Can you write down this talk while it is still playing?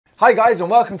Hi guys, and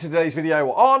welcome to today's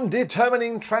video on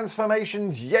determining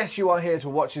transformations. Yes, you are here to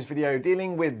watch this video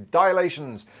dealing with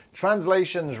dilations,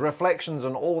 translations, reflections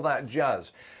and all that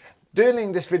jazz.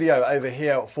 Doing this video over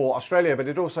here for Australia, but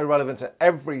it's also relevant to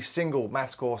every single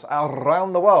maths course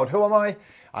around the world. Who am I?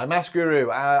 I'm MaffsGuru,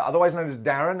 otherwise known as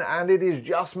Darren, and it is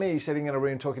just me sitting in a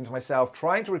room talking to myself,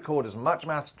 trying to record as much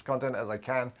maths content as I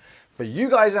can for you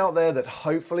guys out there that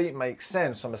hopefully makes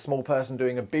sense. I'm a small person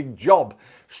doing a big job.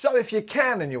 So if you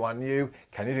can and you are new,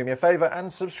 can you do me a favor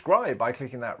and subscribe by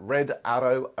clicking that red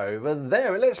arrow over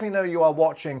there? It lets me know you are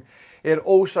watching. It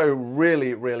also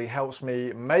really helps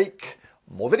me make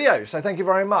more videos. So thank you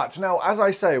very much. Now, as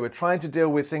I say, we're trying to deal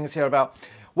with things here about,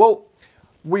 well,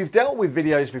 we've dealt with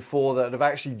videos before that have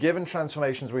actually given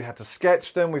transformations. We had to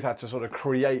sketch them. We've had to sort of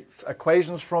create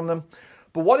equations from them.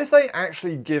 But what if they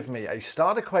actually give me a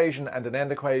start equation and an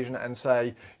end equation and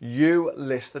say, you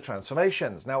list the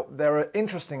transformations? Now, there are,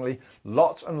 interestingly,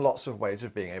 lots and lots of ways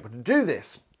of being able to do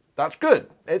this. That's good.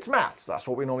 It's maths. That's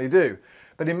what we normally do.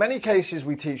 But in many cases,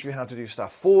 we teach you how to do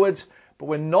stuff forwards, but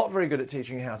we're not very good at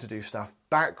teaching you how to do stuff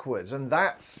backwards. And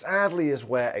that, sadly, is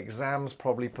where exams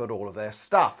probably put all of their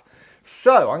stuff.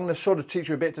 So I'm going to sort of teach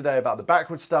you a bit today about the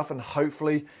backwards stuff, and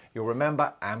hopefully you'll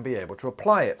remember and be able to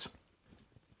apply it.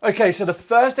 Okay, so the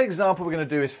first example we're going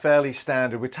to do is fairly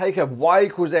standard. We take a y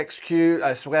equals x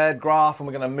squared graph and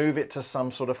we're going to move it to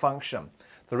some sort of function.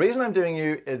 The reason I'm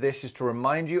doing this is to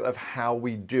remind you of how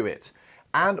we do it,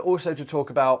 and also to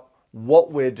talk about what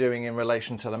we're doing in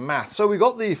relation to the math. So we've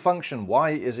got the function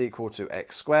y is equal to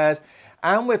x squared,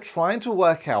 and we're trying to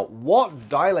work out what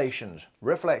dilations,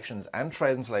 reflections, and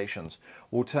translations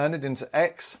will turn it into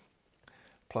x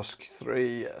plus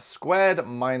 3 squared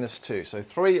minus 2. So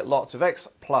 3 lots of x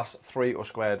plus 3 or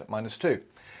squared minus 2.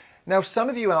 Now, some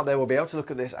of you out there will be able to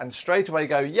look at this and straight away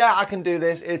go, yeah, I can do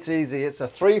this. It's easy. It's a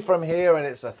 3 from here, and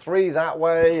it's a 3 that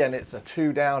way, and it's a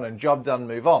 2 down, and job done,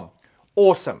 move on.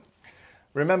 Awesome.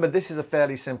 Remember, this is a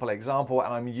fairly simple example,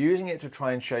 and I'm using it to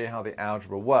try and show you how the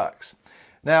algebra works.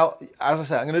 Now, as I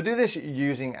said, I'm going to do this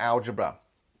using algebra.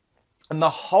 And the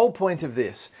whole point of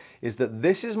this is that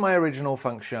this is my original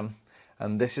function,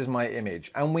 and this is my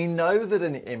image. And we know that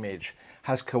an image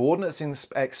has coordinates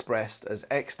expressed as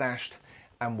x dashed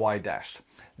and y dashed.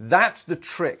 That's the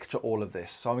trick to all of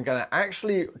this. So I'm going to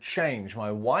actually change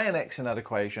my y and x in that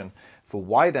equation for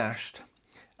y dashed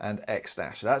and x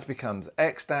dashed. So that becomes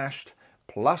x dashed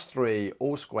plus 3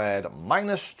 all squared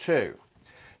minus 2.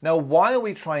 Now, why are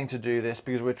we trying to do this?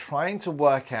 Because we're trying to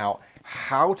work out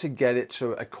how to get it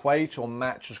to equate or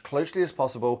match as closely as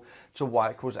possible to y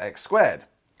equals x squared.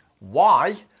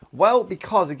 Why? Well,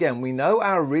 because again, we know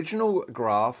our original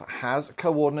graph has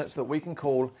coordinates that we can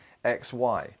call x,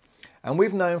 y. And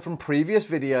we've known from previous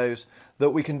videos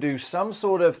that we can do some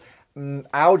sort of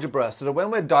algebra, so that when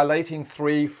we're dilating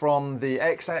 3 from the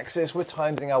x-axis, we're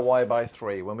timesing our y by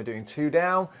 3. When we're doing 2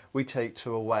 down, we take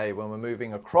 2 away. When we're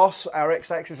moving across our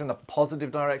x-axis in a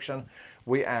positive direction,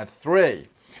 we add 3.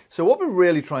 So what we're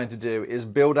really trying to do is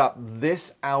build up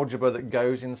this algebra that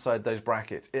goes inside those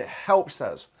brackets. It helps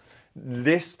us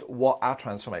list what our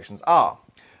transformations are.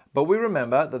 But we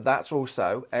remember that that's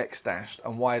also x dashed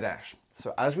and y dashed.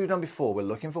 So as we've done before, we're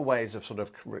looking for ways of sort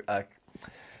of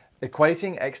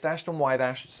equating x dashed and y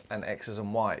dashed and x's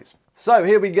and y's. So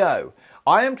here we go.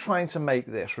 I am trying to make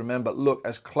this, remember, look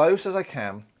as close as I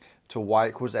can to y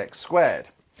equals x squared.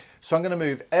 So I'm going to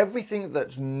move everything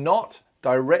that's not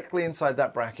directly inside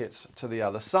that brackets to the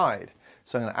other side.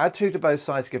 So I'm going to add 2 to both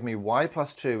sides to give me y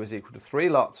plus 2 is equal to 3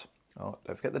 lots. Oh,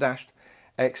 don't forget the dashed,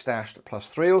 x dashed plus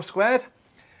 3 all squared,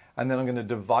 and then I'm going to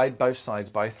divide both sides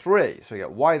by 3. So we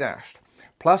get y dashed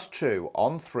plus 2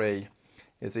 on 3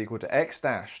 is equal to x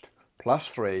dashed plus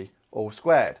 3 all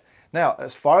squared. Now,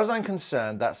 as far as I'm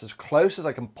concerned, that's as close as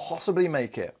I can possibly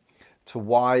make it to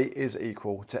y is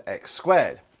equal to x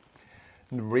squared.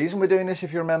 And the reason we're doing this,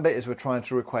 if you remember, is we're trying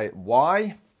to equate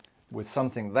y with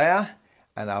something there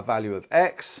and our value of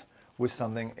x with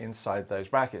something inside those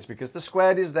brackets, because the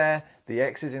squared is there, the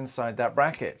x is inside that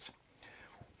bracket.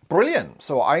 Brilliant.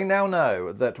 So I now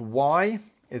know that y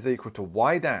is equal to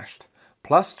y dashed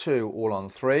plus 2 all on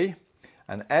 3,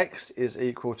 and x is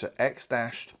equal to x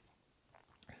dashed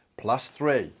plus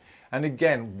 3. And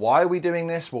again, why are we doing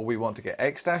this? Well, we want to get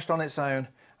x dashed on its own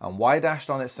and y dashed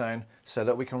on its own so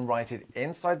that we can write it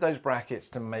inside those brackets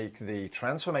to make the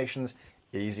transformations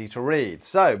easy to read.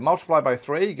 So multiply by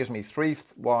 3 gives me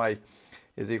 3y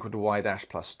is equal to y dashed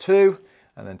plus 2,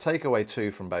 and then take away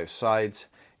 2 from both sides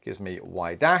gives me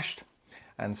y dashed,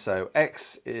 and so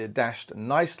x dashed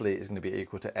nicely is going to be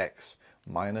equal to x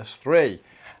minus 3.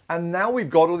 And now we've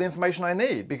got all the information I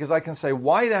need, because I can say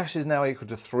y dash is now equal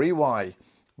to 3y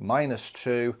minus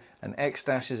 2, and x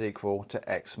dash is equal to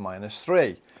x minus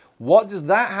 3. What does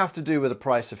that have to do with the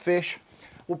price of fish?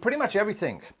 Well, pretty much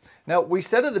everything. Now, we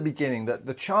said at the beginning that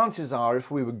the chances are, if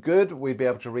we were good, we'd be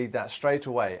able to read that straight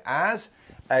away as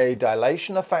a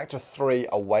dilation of factor 3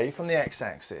 away from the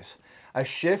x-axis, a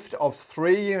shift of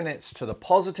 3 units to the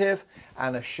positive,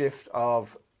 and a shift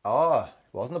of, it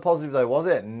wasn't the positive though, was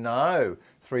it? No,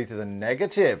 3 to the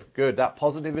negative. Good, that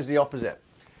positive is the opposite.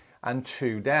 And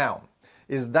 2 down.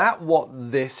 Is that what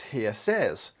this here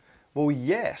says? Well,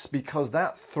 yes, because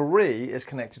that 3 is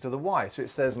connected to the y. So it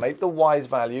says make the y's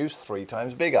values 3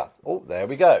 times bigger. Oh, there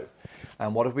we go.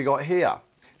 And what have we got here?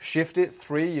 Shift it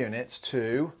 3 units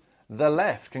to the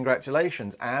left.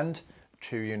 Congratulations. And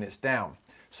 2 units down.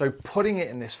 So putting it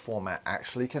in this format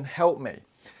actually can help me.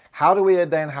 How do we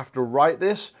then have to write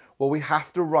this? Well, we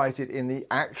have to write it in the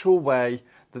actual way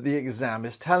that the exam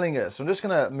is telling us. So I'm just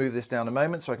going to move this down a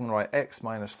moment so I can write x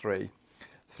minus 3.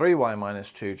 3y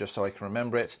minus 2, just so I can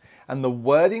remember it. And the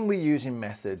wording we use in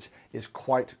methods is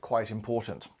quite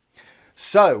important.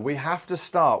 So we have to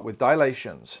start with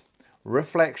dilations,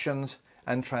 reflections,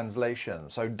 and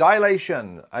translations. So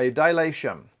dilation, a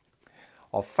dilation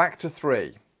of factor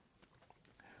 3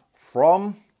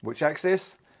 from which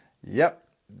axis? Yep,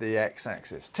 the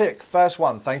x-axis. Tick, first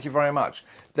one, thank you very much.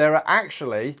 There are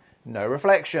actually no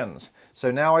reflections. So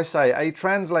now I say a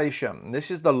translation, this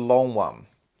is the long one.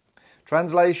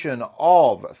 Translation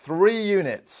of 3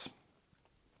 units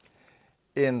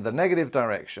in the negative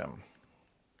direction.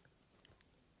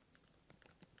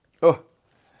 Oh,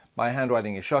 my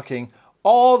handwriting is shocking.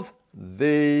 Of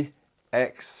the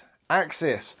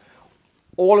x-axis.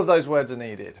 All of those words are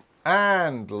needed.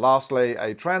 And lastly,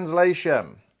 a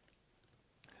translation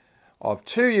of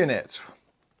 2 units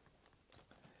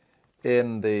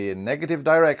in the negative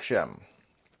direction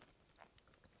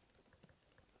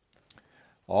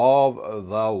of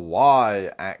the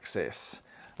y-axis.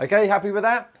 Okay, happy with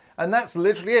that? And that's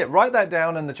literally it. Write that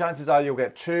down and the chances are you'll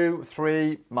get 2,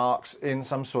 3 marks in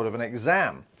some sort of an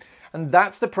exam. And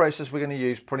that's the process we're going to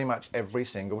use pretty much every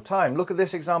single time. Look at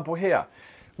this example here.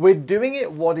 We're doing it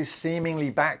what is seemingly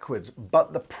backwards,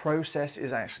 but the process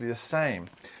is actually the same.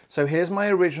 So here's my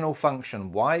original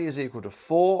function. Y is equal to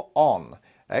 4 on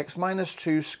x minus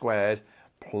 2 squared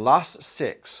plus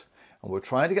 6. And we're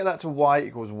trying to get that to y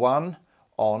equals 1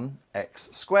 on x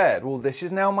squared. Well, this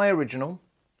is now my original.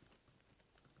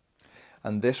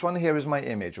 And this one here is my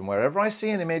image. And wherever I see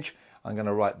an image, I'm going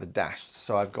to write the dashed.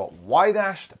 So I've got y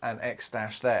dashed and x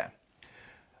dashed there.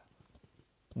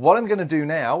 What I'm going to do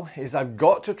now is I've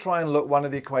got to try and look one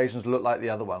of the equations look like the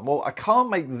other one. Well, I can't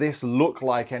make this look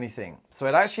like anything. So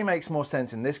it actually makes more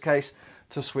sense in this case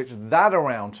to switch that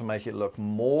around to make it look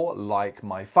more like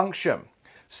my function.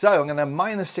 So I'm going to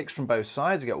minus 6 from both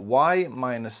sides. I get y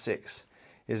minus 6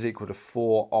 is equal to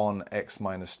 4 on x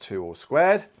minus 2 all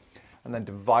squared. And then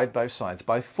divide both sides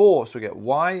by 4. So we get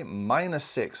y minus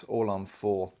 6 all on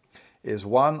 4 is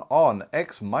 1 on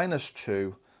x minus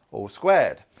 2 all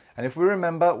squared. And if we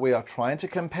remember, we are trying to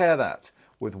compare that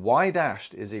with y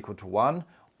dashed is equal to 1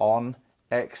 on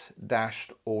x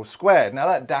dashed all squared. Now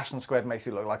that dash and squared makes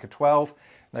it look like a 12.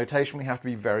 Notation, we have to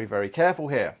be very careful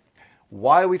here.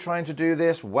 Why are we trying to do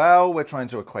this? Well, we're trying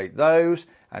to equate those.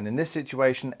 And in this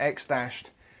situation, x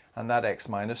dashed and that x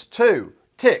minus 2.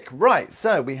 Tick, right,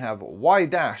 so we have y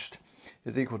dashed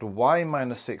is equal to y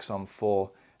minus 6 on 4,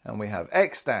 and we have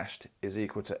x dashed is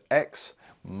equal to x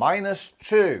minus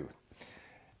 2.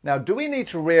 Now, do we need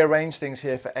to rearrange things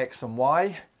here for x and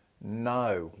y?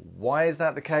 No. Why is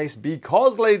that the case?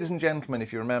 Because, ladies and gentlemen,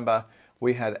 if you remember,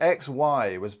 we had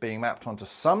xy was being mapped onto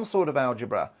some sort of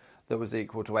algebra that was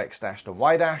equal to x dashed and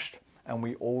y dashed, and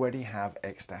we already have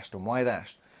x dashed and y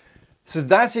dashed. So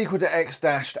that's equal to x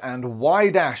dashed and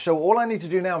y dashed. So all I need to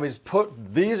do now is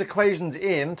put these equations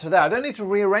into that. I don't need to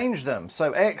rearrange them.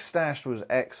 So x dashed was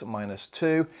x minus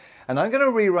 2. And I'm going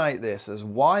to rewrite this as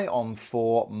y on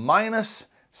 4 minus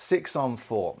 6 on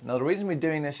 4. Now the reason we're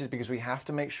doing this is because we have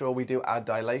to make sure we do our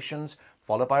dilations,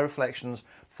 followed by reflections,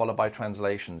 followed by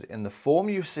translations. In the form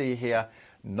you see here,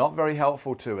 not very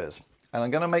helpful to us. And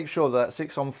I'm going to make sure that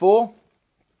 6 on 4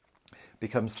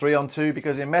 becomes 3 on 2,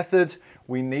 because in methods,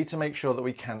 we need to make sure that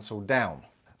we cancel down.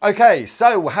 Okay,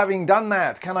 so having done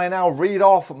that, can I now read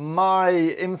off my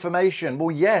information?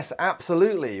 Well, yes,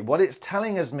 absolutely. What it is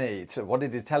telling me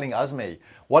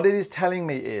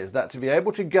is that to be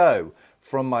able to go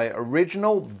from my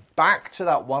original back to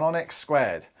that 1 on x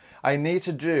squared, I need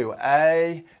to do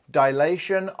a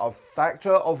dilation of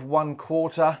factor of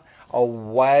 1/4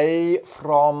 away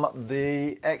from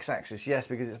the x-axis. Yes,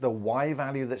 because it's the y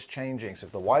value that's changing. So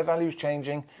if the y value is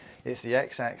changing, it's the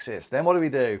x-axis. Then what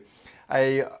do?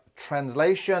 A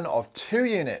translation of 2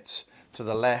 units to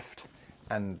the left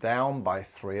and down by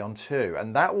 3 on 2.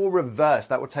 And that will reverse,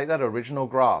 that will take that original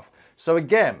graph. So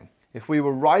again, if we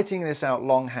were writing this out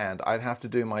longhand, I'd have to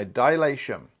do my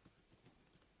dilation,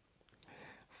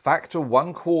 factor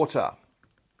 1/4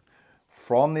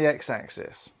 from the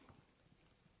x-axis.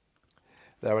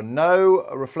 There are no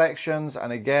reflections,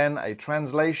 and again, a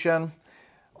translation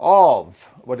of,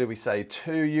 what did we say,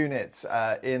 2 units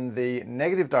in the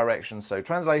negative direction. So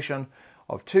translation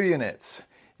of 2 units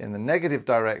in the negative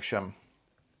direction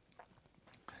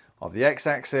of the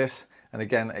x-axis. And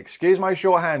again, excuse my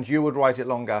shorthand, you would write it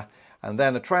longer. And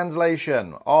then a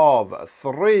translation of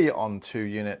 3 on 2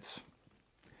 units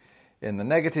in the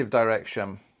negative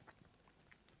direction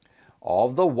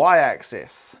of the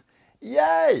y-axis.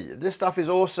 Yay! This stuff is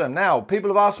awesome. Now,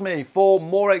 people have asked me for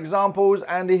more examples,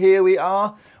 and here we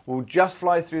are. We'll just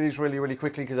fly through these really, really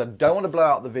quickly because I don't want to blow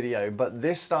out the video, but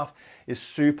this stuff is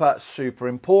super, super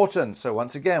important. So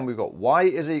once again, we've got y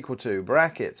is equal to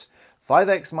brackets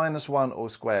 5x minus 1 all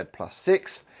squared plus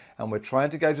 6, and we're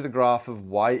trying to go to the graph of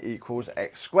y equals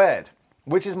x squared.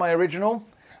 Which is my original?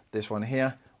 This one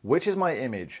here. Which is my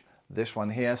image? This one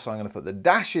here. So I'm going to put the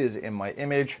dashes in my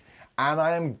image, and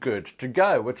I am good to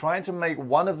go. We're trying to make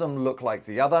one of them look like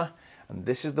the other, and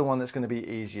this is the one that's going to be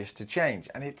easiest to change.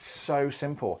 And it's so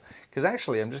simple, because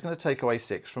actually I'm just going to take away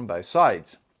 6 from both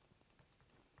sides.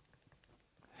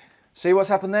 See what's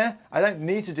happened there? I don't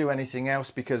need to do anything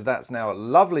else because that's now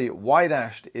lovely y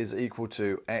dashed is equal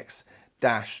to x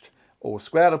dashed all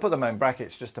squared. I'll put them in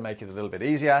brackets just to make it a little bit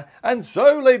easier. And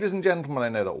so, ladies and gentlemen, I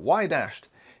know that y dashed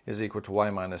is equal to y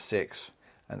minus 6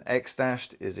 and x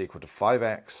dashed is equal to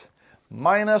 5x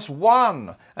minus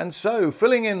 1. And so,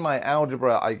 filling in my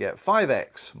algebra, I get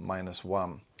 5x minus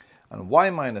 1 and y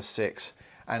minus 6.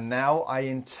 And now I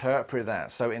interpret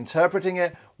that. So interpreting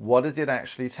it, what does it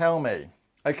actually tell me?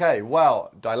 Okay,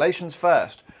 well, dilations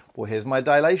first. Well, here's my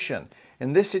dilation.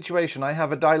 In this situation, I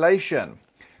have a dilation.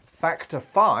 Factor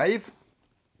 5,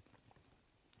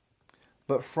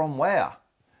 but from where?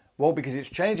 Well, because it's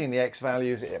changing the x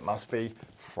values, it must be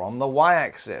from the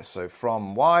y-axis. So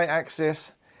from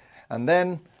y-axis, and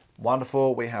then,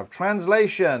 wonderful, we have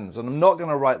translations. And I'm not going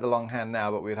to write the longhand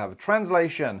now, but we'd have a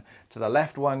translation to the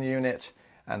left 1 unit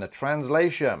and a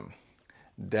translation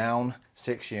down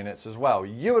 6 units as well.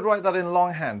 You would write that in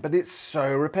longhand, but it's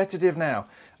so repetitive now.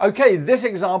 Okay, this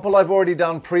example I've already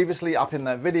done previously up in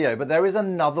that video, but there is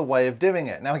another way of doing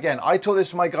it. Now again, I taught this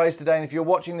to my guys today, and if you're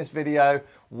watching this video,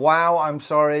 wow, I'm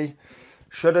sorry.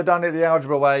 Should have done it the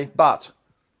algebra way, but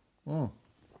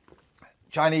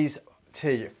Chinese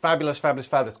tea, fabulous, fabulous,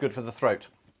 fabulous, good for the throat.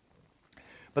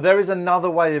 But there is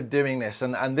another way of doing this,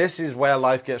 and this is where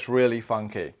life gets really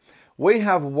funky. We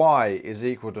have y is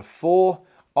equal to 4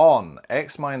 on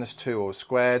x minus 2 all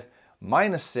squared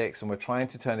minus 6, and we're trying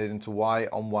to turn it into y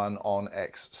on 1 on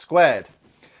x squared.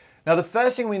 Now the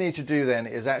first thing we need to do then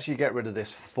is actually get rid of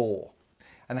this 4.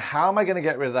 And how am I going to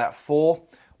get rid of that 4?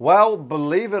 Well,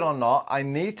 believe it or not, I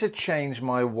need to change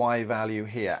my y value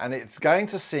here, and it's going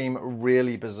to seem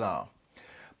really bizarre.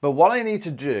 But what I need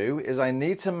to do is I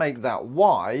need to make that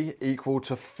y equal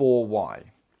to 4y.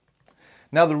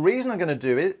 Now the reason I'm going to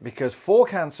do it, because 4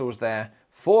 cancels there,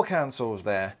 4 cancels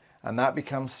there, and that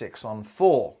becomes 6 on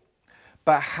 4.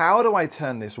 But how do I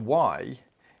turn this y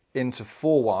into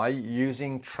 4y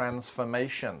using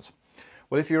transformations?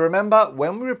 Well, if you remember,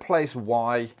 when we replace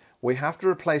y, we have to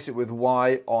replace it with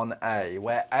y on a,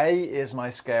 where a is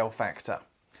my scale factor.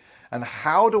 And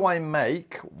how do I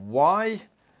make y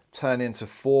turn into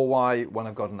 4y when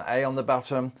I've got an a on the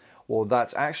bottom? Well,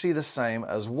 that's actually the same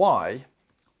as y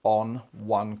on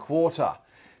 1/4.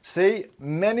 See,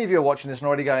 many of you are watching this and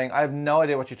already going, I have no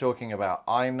idea what you're talking about.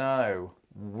 I know,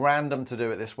 random to do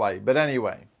it this way. But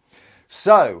anyway,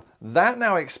 so that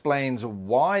now explains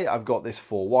why I've got this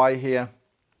 4y here.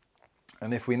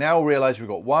 And if we now realize we've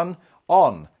got 1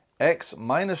 on x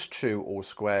minus 2 all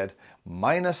squared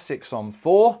minus 6 on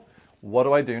 4, what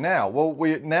do I do now? Well,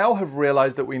 we now have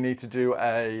realized that we need to do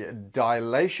a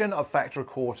dilation of factor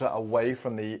 1/4 away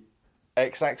from the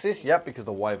x-axis, yep, because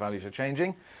the y values are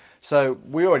changing. So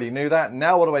we already knew that.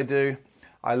 Now what do?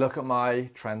 I look at my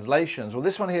translations. Well,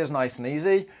 this one here is nice and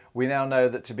easy. We now know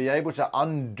that to be able to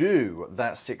undo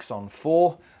that 6 on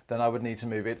 4, then I would need to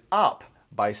move it up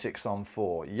by 6 on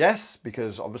 4. Yes,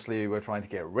 because obviously we're trying to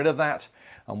get rid of that.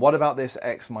 And what about this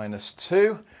x minus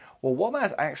 2? Well, what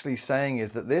that's actually saying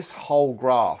is that this whole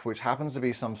graph, which happens to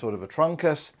be some sort of a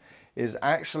truncus, is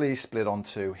actually split on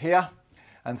 2 here.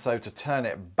 And so to turn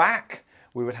it back,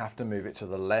 we would have to move it to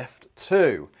the left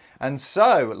too. And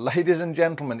so, ladies and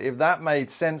gentlemen, if that made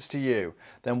sense to you,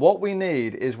 then what we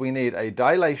need is we need a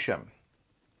dilation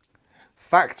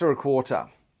factor a quarter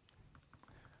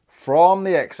from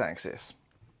the x-axis.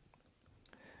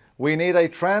 We need a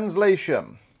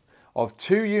translation of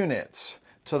 2 units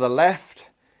to the left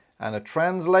and a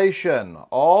translation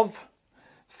of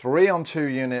 3 on 2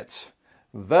 units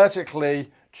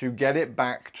vertically to get it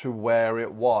back to where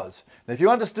it was. Now, if you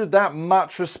understood that,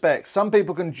 much respect. Some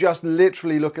people can just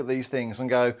literally look at these things and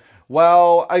go,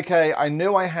 well, okay, I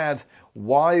knew I had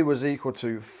y was equal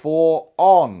to 4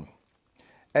 on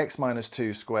x minus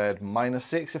 2 squared minus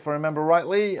 6, if I remember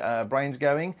rightly. Brain's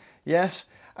going, yes.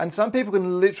 And some people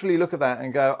can literally look at that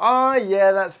and go, ah,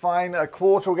 yeah, that's fine. A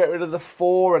quarter will get rid of the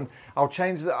 4 and I'll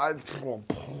change the...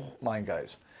 Mine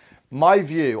goes. My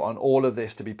view on all of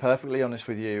this, to be perfectly honest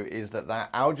with you, is that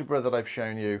algebra that I've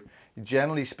shown you,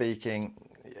 generally speaking,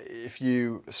 if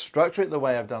you structure it the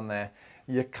way I've done there,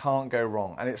 you can't go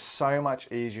wrong. And it's so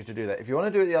much easier to do that. If you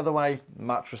want to do it the other way,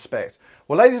 much respect.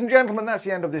 Well, ladies and gentlemen, that's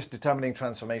the end of this determining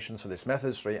transformations for this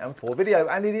methods 3 and 4 video.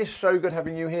 And it is so good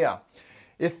having you here.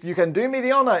 If you can do me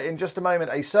the honor, in just a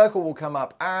moment, a circle will come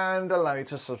up and allow you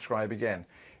to subscribe again.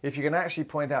 If you can actually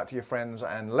point out to your friends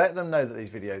and let them know that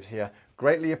these videos here,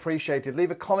 greatly appreciated.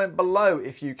 Leave a comment below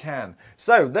if you can.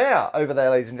 So over there,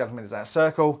 ladies and gentlemen, is that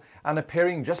circle, and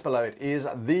appearing just below it is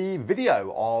the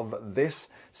video of this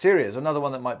series, another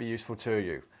one that might be useful to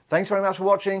you. Thanks very much for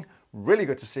watching. Really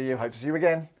good to see you. Hope to see you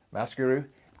again. MaffsGuru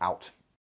out.